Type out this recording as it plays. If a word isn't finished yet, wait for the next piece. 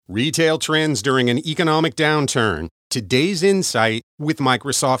Retail trends during an economic downturn. Today's insight with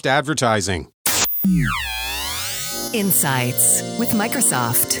Microsoft Advertising. Insights with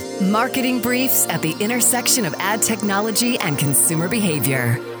Microsoft. Marketing briefs at the intersection of ad technology and consumer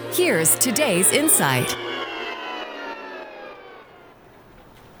behavior. Here's today's insight.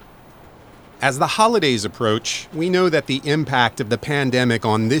 As the holidays approach, we know that the impact of the pandemic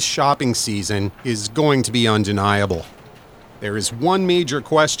on this shopping season is going to be undeniable. There is one major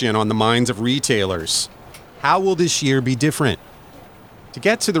question on the minds of retailers. How will this year be different? To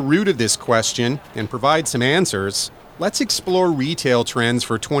get to the root of this question and provide some answers, let's explore retail trends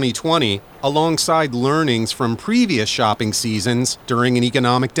for 2020 alongside learnings from previous shopping seasons during an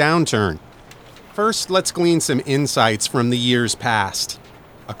economic downturn. First, let's glean some insights from the years past.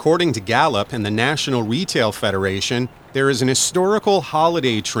 According to Gallup and the National Retail Federation, there is an historical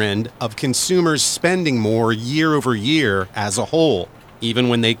holiday trend of consumers spending more year over year as a whole, even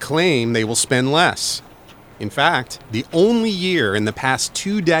when they claim they will spend less. In fact, the only year in the past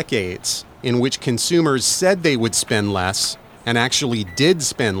 2 decades in which consumers said they would spend less and actually did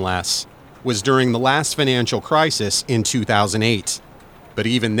spend less was during the last financial crisis in 2008. But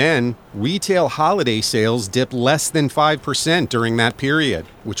even then, retail holiday sales dipped less than 5% during that period,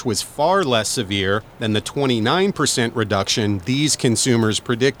 which was far less severe than the 29% reduction these consumers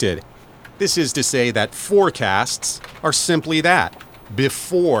predicted. This is to say that forecasts are simply that,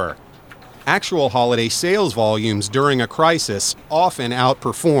 before. Actual holiday sales volumes during a crisis often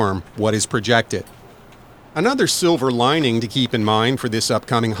outperform what is projected. Another silver lining to keep in mind for this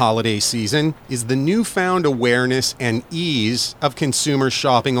upcoming holiday season is the newfound awareness and ease of consumers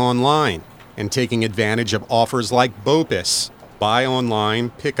shopping online and taking advantage of offers like BOPIS, buy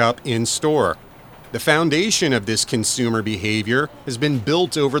online, pick up in store. The foundation of this consumer behavior has been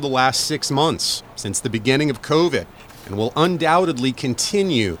built over the last 6 months, since the beginning of COVID, and will undoubtedly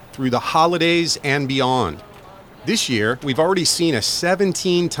continue through the holidays and beyond. This year, we've already seen a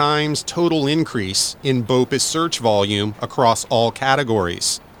 17 times total increase in BOPIS search volume across all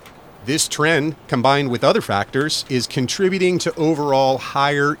categories. This trend, combined with other factors, is contributing to overall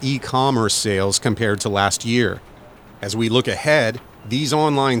higher e-commerce sales compared to last year. As we look ahead, these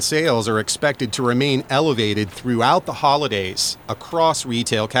online sales are expected to remain elevated throughout the holidays across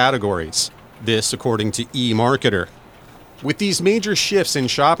retail categories. This according to eMarketer. With these major shifts in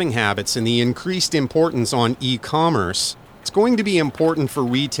shopping habits and the increased importance on e-commerce, it's going to be important for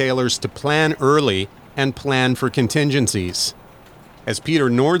retailers to plan early and plan for contingencies. As Peter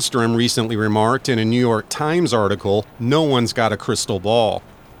Nordstrom recently remarked in a New York Times article, no one's got a crystal ball.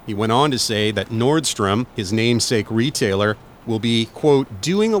 He went on to say that Nordstrom, his namesake retailer, will be, quote,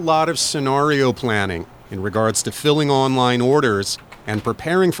 doing a lot of scenario planning in regards to filling online orders and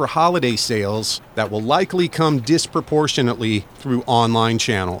preparing for holiday sales that will likely come disproportionately through online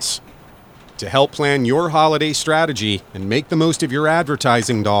channels. To help plan your holiday strategy and make the most of your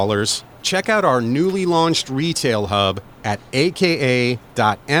advertising dollars, check out our newly launched retail hub at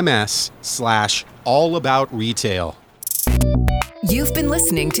aka.ms/allaboutretail. You've been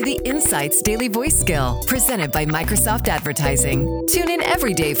listening to the Insights Daily Voice Skill, presented by Microsoft Advertising. Tune in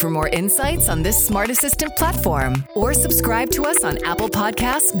every day for more insights on this smart assistant platform, or subscribe to us on Apple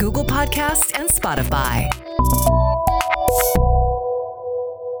Podcasts, Google Podcasts, and Spotify.